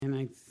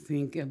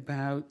think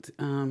about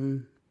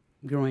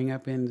growing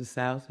up in the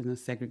South in a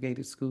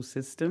segregated school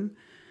system,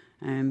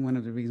 and one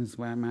of the reasons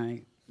why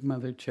my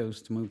mother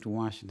chose to move to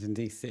Washington,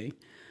 D.C.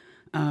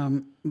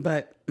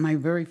 But my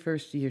very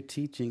first year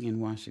teaching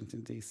in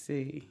Washington,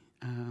 D.C.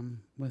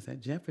 Was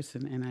at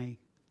Jefferson, and I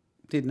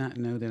did not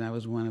know that I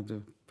was one of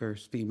the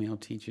first female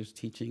teachers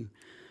teaching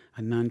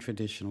a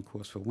non-traditional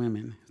course for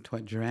women. I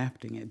taught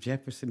drafting at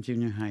Jefferson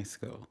Junior High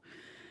School.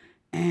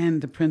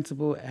 And the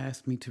principal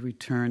asked me to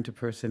return to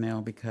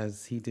personnel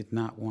because he did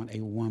not want a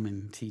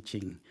woman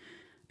teaching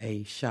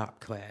a shop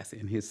class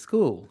in his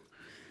school.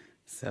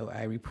 So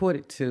I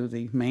reported to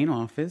the main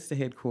office, the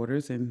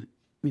headquarters, and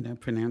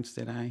pronounced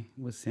that I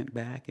was sent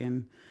back.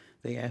 And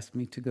they asked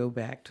me to go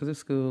back to the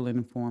school and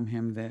inform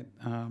him that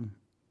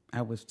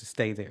I was to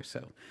stay there.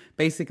 So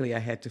basically, I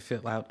had to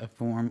fill out a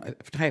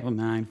Title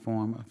IX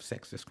form of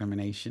sex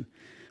discrimination,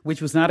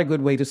 which was not a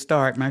good way to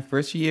start my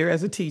first year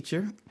as a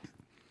teacher.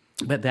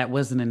 But that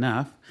wasn't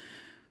enough,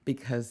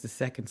 because the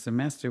second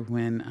semester,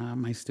 when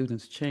my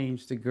students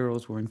changed, the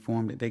girls were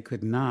informed that they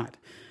could not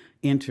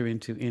enter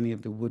into any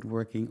of the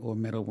woodworking or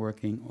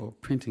metalworking or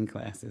printing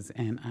classes.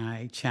 And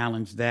I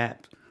challenged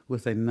that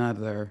with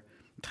another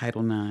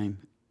Title IX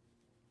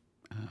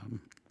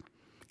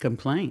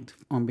complaint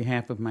on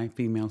behalf of my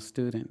female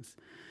students.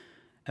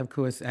 Of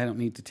course, I don't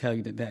need to tell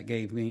you that that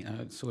gave me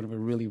sort of a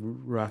really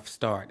rough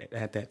start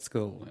at that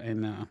school.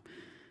 And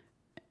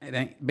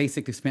I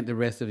basically spent the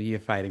rest of the year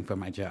fighting for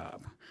my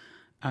job.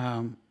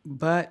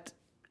 But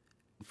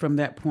from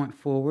that point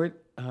forward,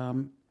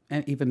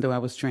 and even though I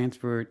was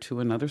transferred to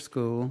another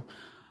school,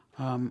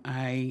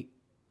 I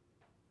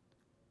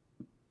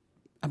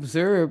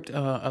observed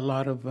a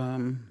lot of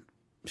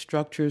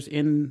structures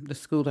in the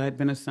school that I had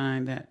been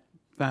assigned that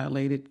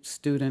violated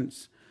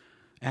students'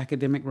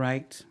 academic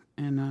rights,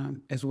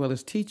 and as well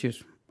as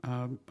teachers'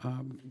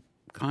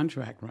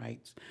 contract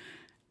rights.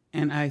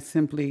 And I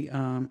simply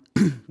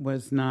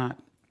was not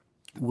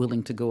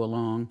willing to go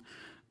along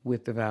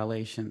with the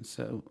violation.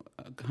 So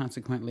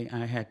consequently,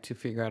 I had to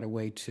figure out a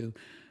way to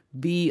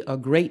be a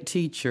great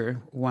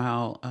teacher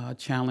while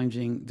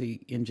challenging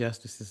the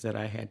injustices that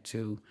I had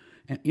to,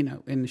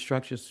 in the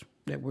structures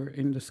that were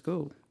in the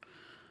school.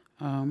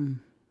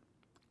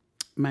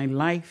 My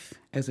life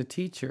as a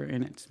teacher,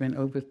 and it's been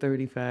over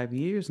 35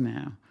 years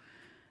now,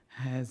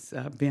 has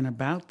been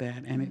about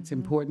that, and it's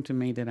important to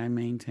me that I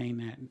maintain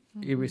that,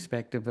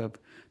 irrespective of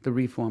the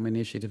reform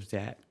initiatives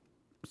that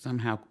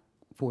somehow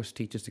force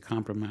teachers to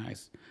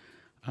compromise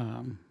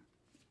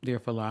their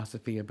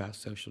philosophy about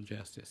social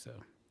justice. So